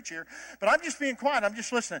we're going to reach here. But I'm just being quiet. I'm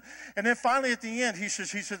just listening. And then finally at the end, he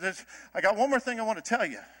said, "I got one more thing I want to tell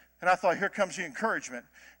you." And I thought, here comes the encouragement.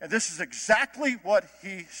 And this is exactly what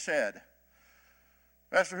he said.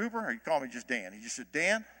 "Pastor Hooper," or he called me just Dan. He just said,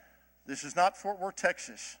 "Dan, this is not Fort Worth,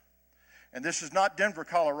 Texas. And this is not Denver,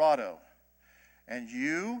 Colorado. And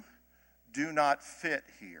you do not fit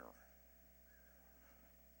here."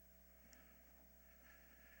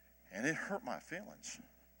 And it hurt my feelings.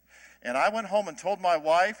 And I went home and told my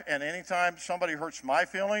wife, and anytime somebody hurts my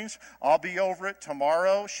feelings, I'll be over it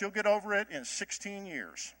tomorrow. She'll get over it in 16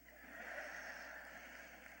 years.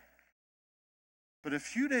 But a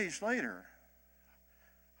few days later,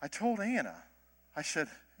 I told Anna, I said,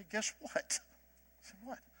 "Hey, guess what?" I said,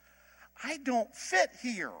 "What?" "I don't fit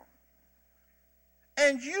here.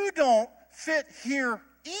 And you don't fit here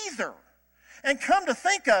either. And come to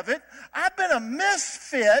think of it, I've been a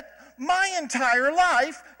misfit my entire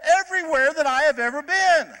life, everywhere that I have ever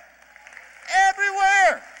been.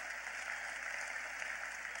 Everywhere.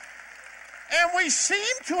 And we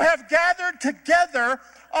seem to have gathered together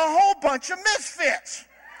a whole bunch of misfits.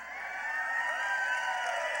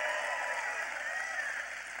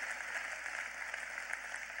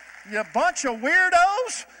 You bunch of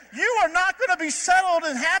weirdos. You are not going to be settled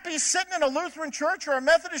and happy sitting in a Lutheran church or a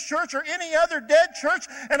Methodist church or any other dead church,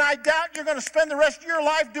 and I doubt you're going to spend the rest of your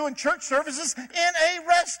life doing church services in a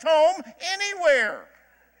rest home anywhere.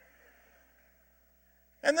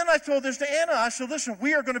 And then I told this to Anna. I said, listen,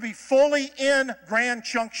 we are going to be fully in Grand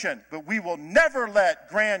Junction, but we will never let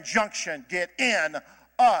Grand Junction get in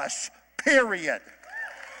us, period.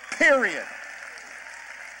 Period.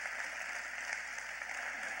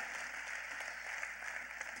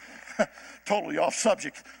 Totally off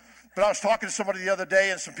subject. But I was talking to somebody the other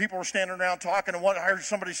day, and some people were standing around talking, and I heard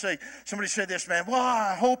somebody say this, man, well,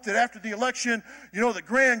 I hope that after the election, that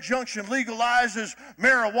Grand Junction legalizes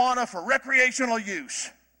marijuana for recreational use.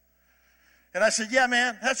 And I said, yeah,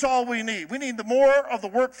 man, that's all we need. We need the more of the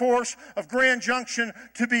workforce of Grand Junction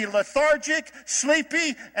to be lethargic,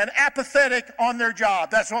 sleepy, and apathetic on their job.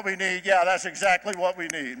 That's what we need. Yeah, that's exactly what we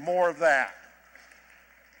need. More of that.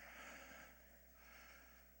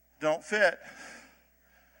 Don't fit.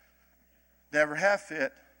 Never have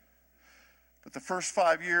fit. But the first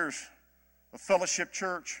 5 years of Fellowship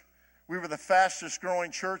Church, we were the fastest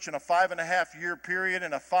growing church in a 5.5-year period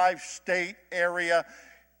in a 5-state area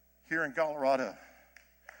here in Colorado.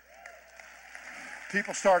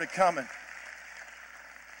 People started coming.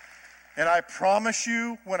 And I promise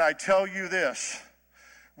you when I tell you this,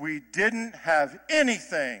 we didn't have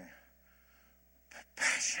anything but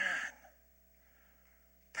passion.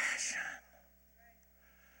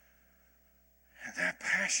 And that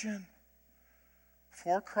passion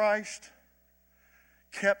for Christ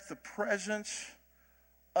kept the presence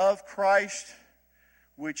of Christ,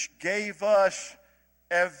 which gave us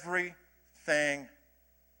everything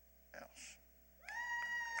else.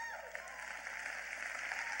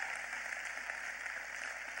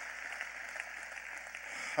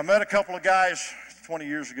 I met a couple of guys 20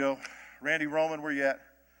 years ago. Randy Roman, where you at?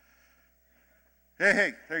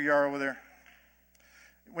 Hey, there you are over there.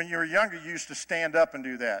 When you were younger, you used to stand up and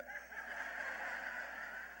do that.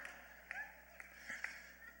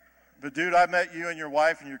 But, dude, I met you and your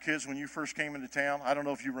wife and your kids when you first came into town. I don't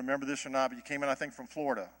know if you remember this or not, but you came in, I think, from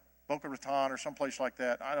Florida, Boca Raton or someplace like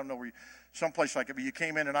that. I don't know where you, someplace like it, but you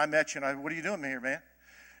came in and I met you and I, what are you doing here, man?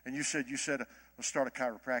 And you said, let's start a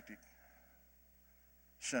chiropractic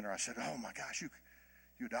center. I said, oh, my gosh, you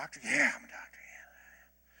a doctor? Yeah, I'm a doctor.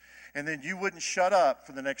 And then you wouldn't shut up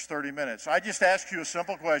for the next 30 minutes. I just asked you a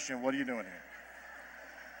simple question. What are you doing here?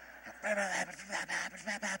 And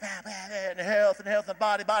health and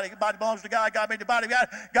body belongs to God. God made the body.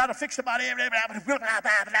 God to fix the body.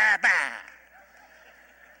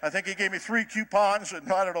 I think he gave me 3 coupons and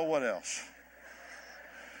I don't know what else.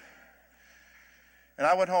 And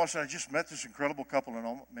I went home and said, I just met this incredible couple.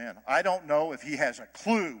 And man, I don't know if he has a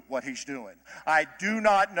clue what he's doing. I do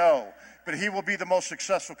not know. But he will be the most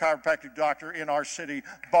successful chiropractic doctor in our city,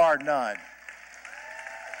 bar none.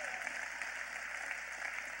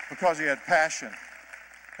 Because he had passion.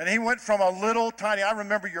 And he went from a little tiny, I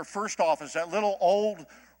remember your first office, that little old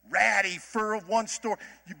ratty fur of one store.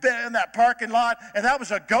 You've been in that parking lot, and that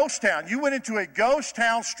was a ghost town. You went into a ghost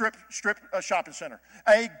town strip shopping center.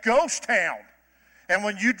 A ghost town. And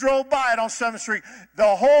when you drove by it on 7th Street,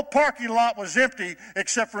 the whole parking lot was empty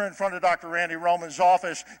except for in front of Dr. Randy Roman's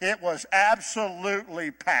office. It was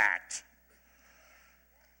absolutely packed.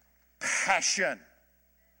 Passion.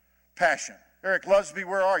 Eric Lusby,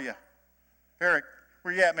 where are you? Eric,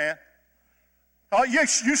 where you at, man? Oh, you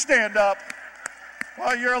stand up.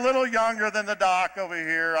 Well, you're a little younger than the doc over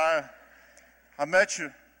here. I met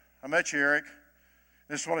you, Eric.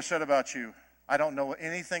 This is what I said about you. I don't know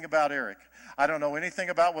anything about Eric. I don't know anything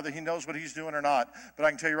about whether he knows what he's doing or not. But I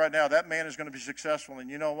can tell you right now, that man is going to be successful. And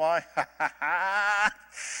you know why?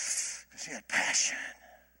 Because he had passion.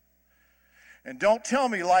 And don't tell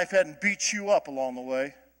me life hadn't beat you up along the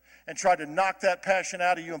way and tried to knock that passion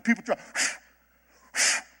out of you. And people try.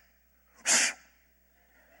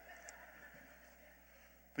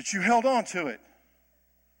 But you held on to it.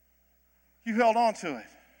 You held on to it.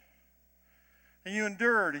 And you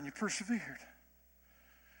endured and you persevered.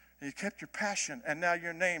 And you kept your passion, and now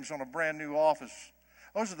your name's on a brand new office.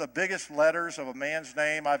 Those are the biggest letters of a man's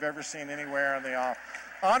name I've ever seen anywhere in the office.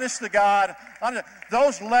 Honest to God,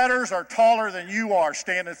 those letters are taller than you are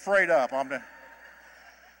standing straight up. Wow.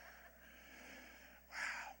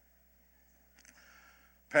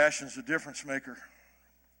 Passion's the difference maker.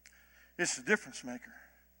 It's the difference maker.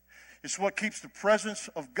 It's what keeps the presence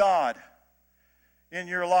of God in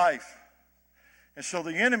your life. And so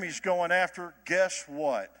the enemy's going after, guess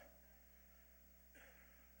what?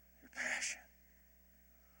 Your passion.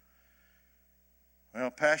 Well,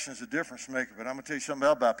 passion's a difference maker, but I'm going to tell you something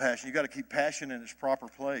about passion. You got to keep passion in its proper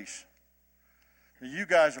place. You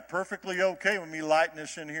guys are perfectly okay with me lighting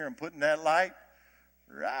this in here and putting that light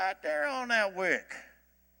right there on that wick.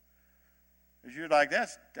 Because you're like,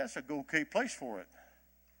 that's a okay place for it.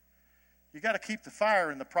 You got to keep the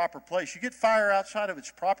fire in the proper place. You get fire outside of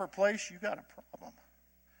its proper place, you got a problem.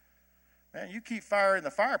 Man, you keep fire in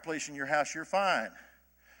the fireplace in your house, you're fine.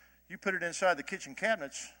 You put it inside the kitchen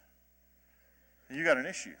cabinets, and you got an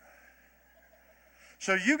issue.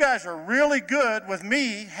 So you guys are really good with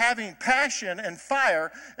me having passion and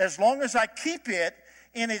fire as long as I keep it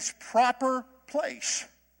in its proper place.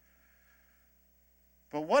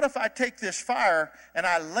 But what if I take this fire and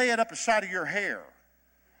I lay it up the side of your hair?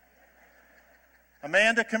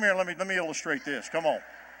 Amanda, come here. Let me illustrate this. Come on.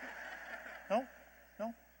 No?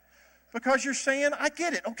 Because you're saying, I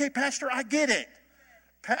get it. Okay, Pastor, I get it.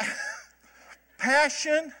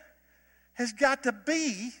 Passion has got to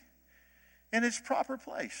be in its proper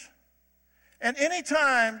place. And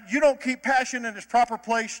anytime you don't keep passion in its proper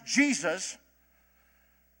place, Jesus,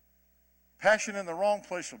 passion in the wrong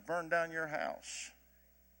place will burn down your house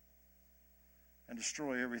and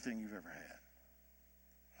destroy everything you've ever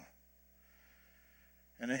had.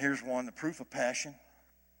 And then here's one, the proof of passion.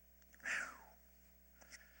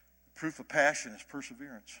 The proof of passion is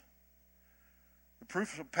perseverance. The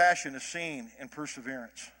proof of passion is seen in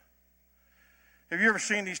perseverance. Have you ever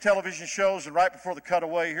seen these television shows and right before the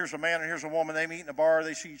cutaway, here's a man and here's a woman, they meet in a bar,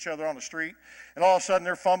 they see each other on the street, and all of a sudden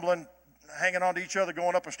they're fumbling, hanging on to each other,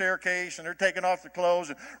 going up a staircase, and they're taking off their clothes,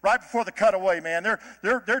 and right before the cutaway, man,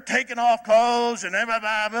 they're taking off clothes, and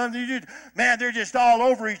man, they're just all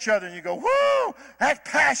over each other, and you go, whoo, that's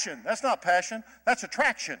passion. That's not passion, that's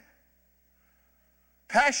attraction.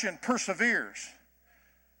 Passion perseveres.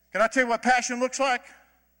 Can I tell you what passion looks like?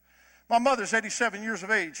 My mother's 87 years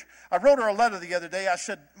of age. I wrote her a letter the other day. I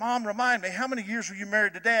said, Mom, remind me, how many years were you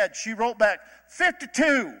married to Dad? She wrote back,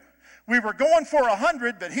 52. We were going for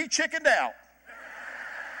 100, but he chickened out.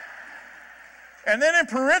 And then in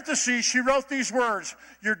parentheses, she wrote these words,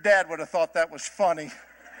 your dad would have thought that was funny.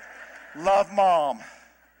 Love, Mom.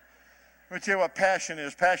 Let me tell you what passion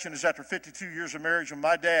is. Passion is after 52 years of marriage when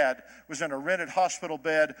my dad was in a rented hospital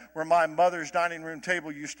bed where my mother's dining room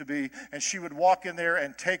table used to be, and she would walk in there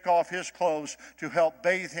and take off his clothes to help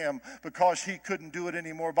bathe him because he couldn't do it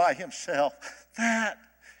anymore by himself. That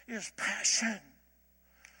is passion.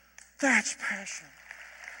 That's passion.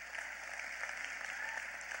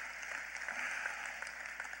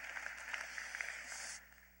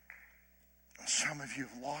 Some of you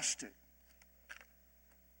have lost it.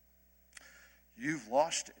 You've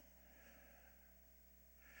lost it.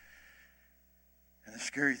 And the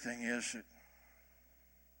scary thing is that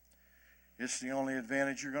it's the only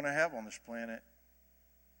advantage you're going to have on this planet.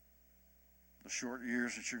 The short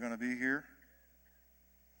years that you're going to be here,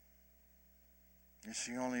 it's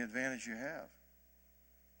the only advantage you have.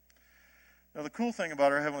 Now, the cool thing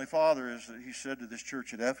about our Heavenly Father is that He said to this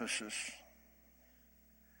church at Ephesus,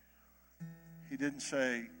 He didn't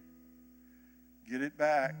say, get it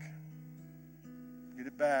back. Get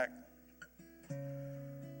it back,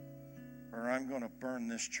 or I'm going to burn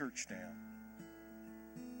this church down.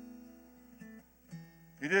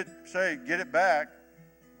 He didn't say, get it back,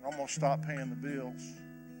 I'm going to stop paying the bills.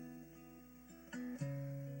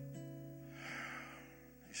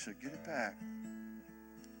 He said, get it back,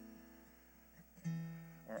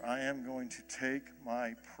 or I am going to take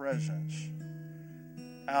my presence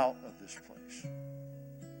out of this place.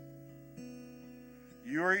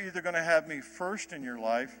 You are either going to have me first in your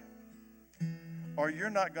life, or you're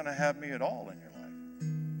not going to have me at all in your life.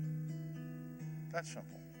 That's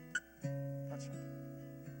simple. That's simple.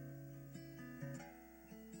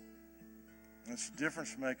 It's a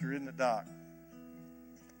difference maker, isn't it, Doc?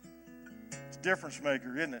 It's a difference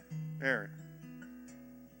maker, isn't it, Eric?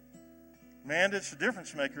 Amanda, it's a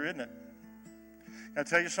difference maker, isn't it? Can I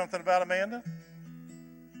tell you something about Amanda?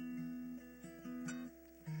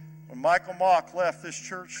 When Michael Mock left this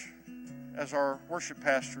church as our worship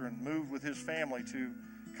pastor and moved with his family to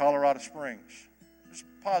Colorado Springs, it was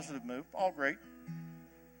a positive move, all great.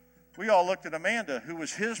 We all looked at Amanda, who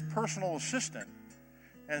was his personal assistant,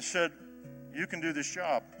 and said, you can do this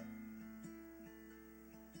job.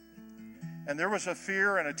 And there was a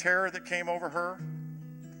fear and a terror that came over her.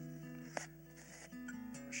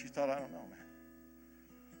 She thought, I don't know, man.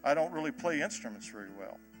 I don't really play instruments very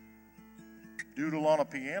well. Doodle on a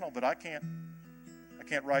piano, but I can't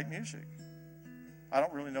write music. I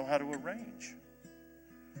don't really know how to arrange.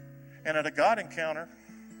 And at a God encounter,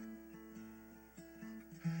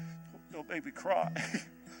 don't make me cry.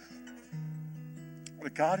 At a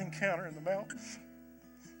God encounter in the mountains,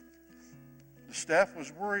 the staff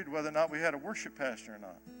was worried whether or not we had a worship pastor or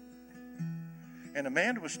not. And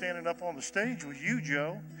Amanda was standing up on the stage with you,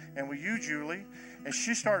 Joe, and with you, Julie, and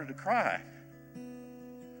she started to cry.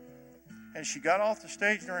 And she got off the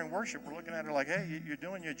stage during worship. We're looking at her like, hey, you're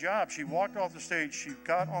doing your job. She walked off the stage. She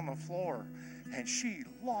got on the floor, and she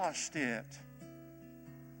lost it.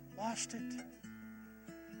 Lost it.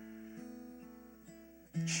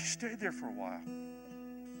 She stayed there for a while.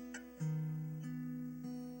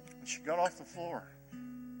 And she got off the floor.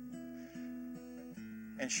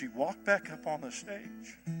 And she walked back up on the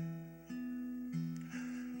stage,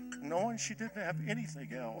 knowing she didn't have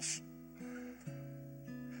anything else.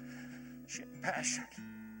 She had passion.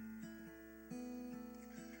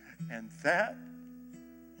 And that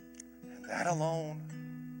alone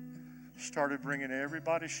started bringing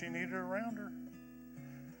everybody she needed around her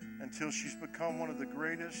until she's become one of the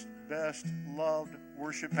greatest, best loved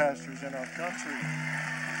worship pastors in our country.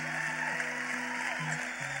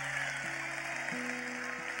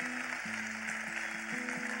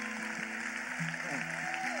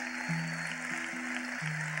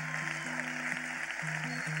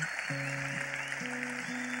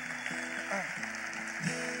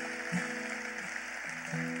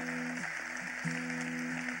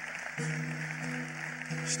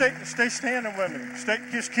 Stay standing with me.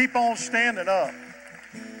 Just keep on standing up.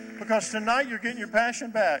 Because tonight you're getting your passion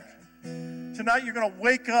back. Tonight you're going to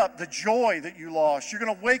wake up the joy that you lost. You're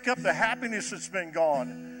going to wake up the happiness that's been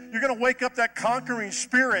gone. You're going to wake up that conquering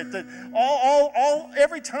spirit that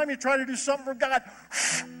every time you try to do something for God,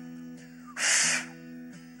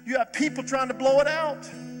 you have people trying to blow it out.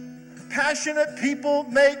 Passionate people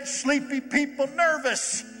make sleepy people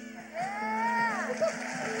nervous.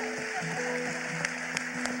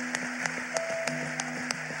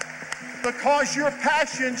 Because your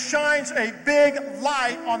passion shines a big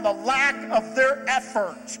light on the lack of their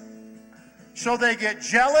effort. So they get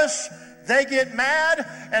jealous, they get mad,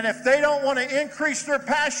 and if they don't want to increase their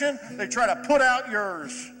passion, they try to put out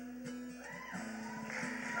yours.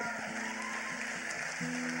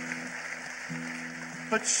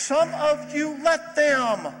 But some of you let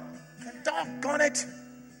them. And doggone it.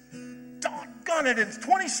 Doggone it. In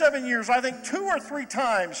 27 years, I think 2 or 3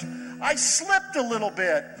 times, I slipped a little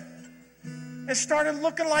bit. And started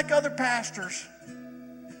looking like other pastors.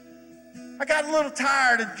 I got a little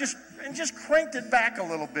tired and just cranked it back a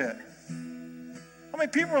little bit. I mean,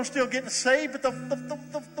 people are still getting saved, but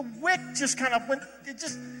the wick just kind of went. It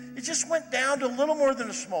just went down to a little more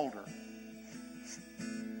than a smolder.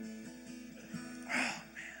 Oh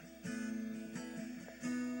man!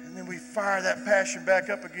 And then we fire that passion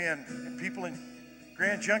back up again, and people in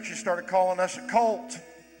Grand Junction started calling us a cult.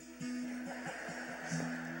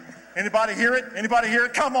 Anybody hear it? Anybody hear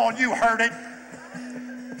it? Come on, you heard it.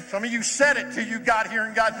 Some of you said it till you got here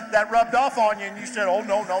and got that rubbed off on you, and you said, oh,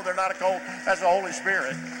 no, they're not a cult. That's the Holy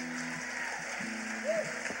Spirit.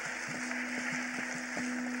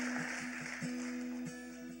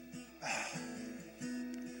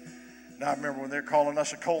 Now, I remember when they're calling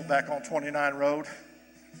us a cult back on 29 Road.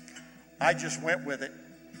 I just went with it.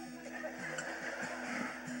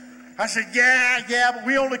 I said, yeah, but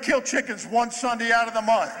we only kill chickens one Sunday out of the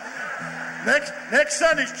month. Next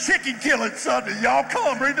Sunday's chicken killing Sunday. Y'all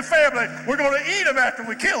come, bring the family. We're going to eat them after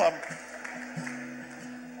we kill them.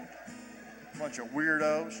 Bunch of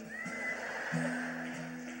weirdos.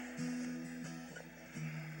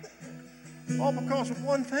 All because of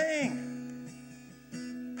one thing.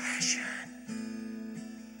 Passion.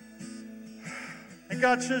 And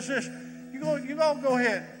God says this, you all go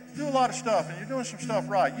ahead, do a lot of stuff, and you're doing some stuff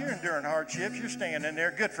right. You're enduring hardships. You're staying in there.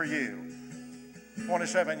 Good for you.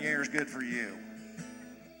 27 years, good for you.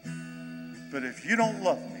 But if you don't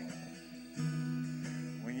love me,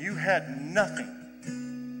 when you had nothing,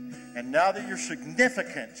 and now that you're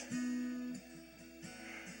significant,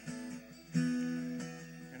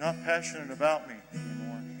 you're not passionate about me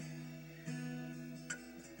anymore,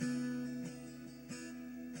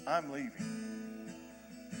 I'm leaving.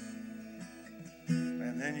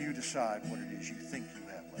 And then you decide what it is you think you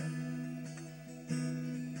have left.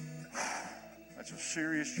 That's a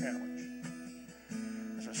serious challenge.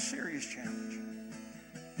 That's a serious challenge.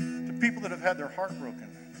 To people that have had their heart broken,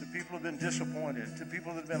 to people who have been disappointed, to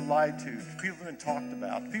people that have been lied to people who have been talked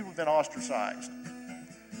about, to people who have been ostracized.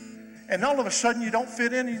 And all of a sudden you don't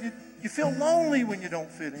fit in, and you feel lonely when you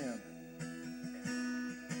don't fit in.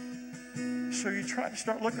 So you try to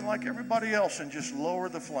start looking like everybody else and just lower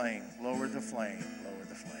the flame, lower the flame, lower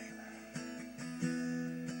the flame.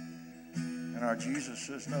 And our Jesus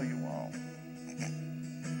says, no, you won't.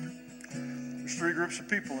 There's 3 groups of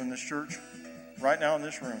people in this church right now in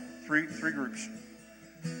this room. Three groups.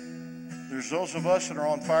 There's There's those of us that are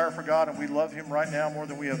on fire for God, and we love Him right now more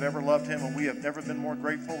than we have ever loved Him, and we have never been more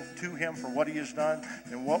grateful to Him for what He has done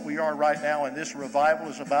than what we are right now. And this revival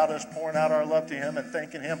is about us pouring out our love to Him and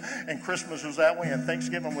thanking Him. And Christmas was that way, and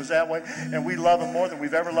Thanksgiving was that way, and we love Him more than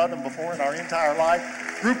we've ever loved Him before in our entire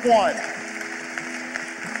life. Group 1.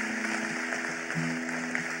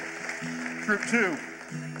 Group 2.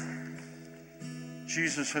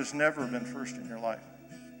 Jesus has never been first in your life.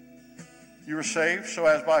 You were saved, so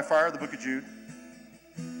as by fire, the book of Jude.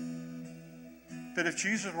 But if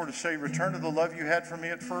Jesus were to say, return to the love you had for me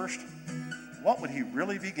at first, what would He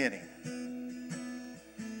really be getting?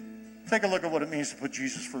 Take a look at what it means to put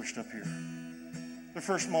Jesus first up here. The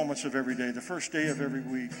first moments of every day, the first day of every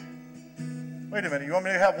week. Wait a minute, you want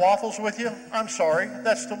me to have waffles with you? I'm sorry,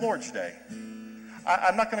 that's the Lord's Day.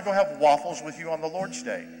 I'm not going to go have waffles with you on the Lord's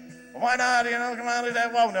Day. Well, why not? Come on to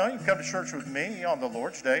that. Well, no, you can come to church with me on the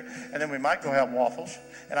Lord's Day, and then we might go have waffles.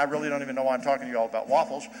 And I really don't even know why I'm talking to you all about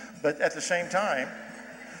waffles. But at the same time,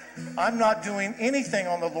 I'm not doing anything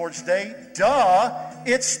on the Lord's Day. Duh,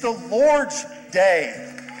 it's the Lord's Day.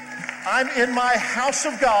 I'm in my house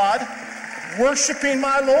of God, worshiping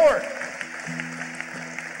my Lord.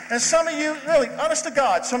 And some of you, really, honest to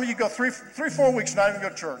God, some of you go 4 weeks and not even go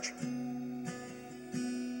to church.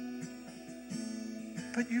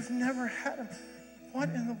 But you've never had Him. What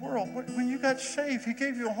in the world? When you got saved, He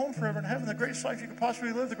gave you a home forever in heaven, the greatest life you could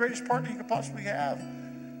possibly live, the greatest partner you could possibly have.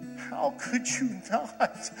 How could you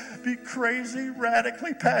not be crazy,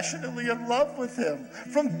 radically, passionately in love with Him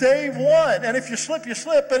from day one? And if you slip, you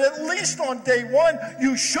slip. But at least on day one,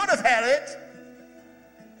 you should have had it.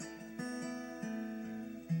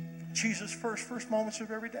 Jesus first moments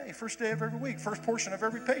of every day, first day of every week, first portion of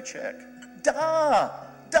every paycheck. Duh.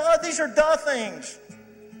 These are duh things.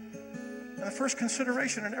 And the first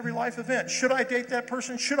consideration in every life event. Should I date that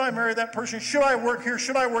person? Should I marry that person? Should I work here?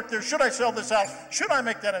 Should I work there? Should I sell this house? Should I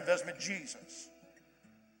make that investment? Jesus.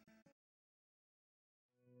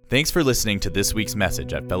 Thanks for listening to this week's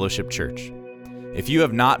message at Fellowship Church. If you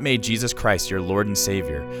have not made Jesus Christ your Lord and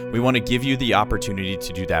Savior, we want to give you the opportunity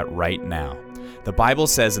to do that right now. The Bible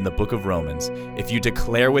says in the book of Romans, if you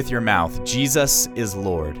declare with your mouth, Jesus is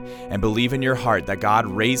Lord, and believe in your heart that God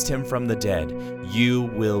raised Him from the dead, you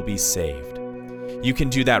will be saved. You can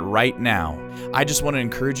do that right now. I just want to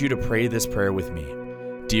encourage you to pray this prayer with me.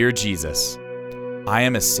 Dear Jesus, I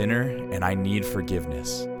am a sinner and I need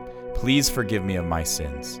forgiveness. Please forgive me of my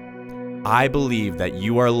sins. I believe that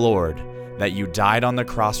you are Lord, that you died on the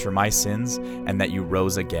cross for my sins, and that you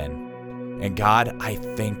rose again. And God, I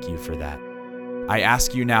thank you for that. I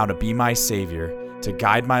ask you now to be my Savior, to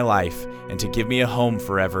guide my life, and to give me a home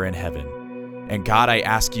forever in heaven. And God, I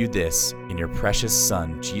ask you this in your precious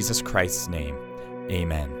Son, Jesus Christ's name.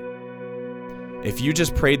 Amen. If you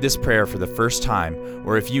just prayed this prayer for the first time,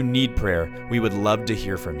 or if you need prayer, we would love to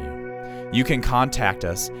hear from you. You can contact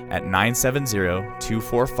us at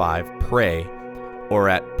 970-245-PRAY or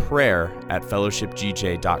at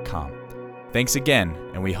prayer@fellowshipgj.com. Thanks again,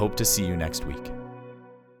 and we hope to see you next week.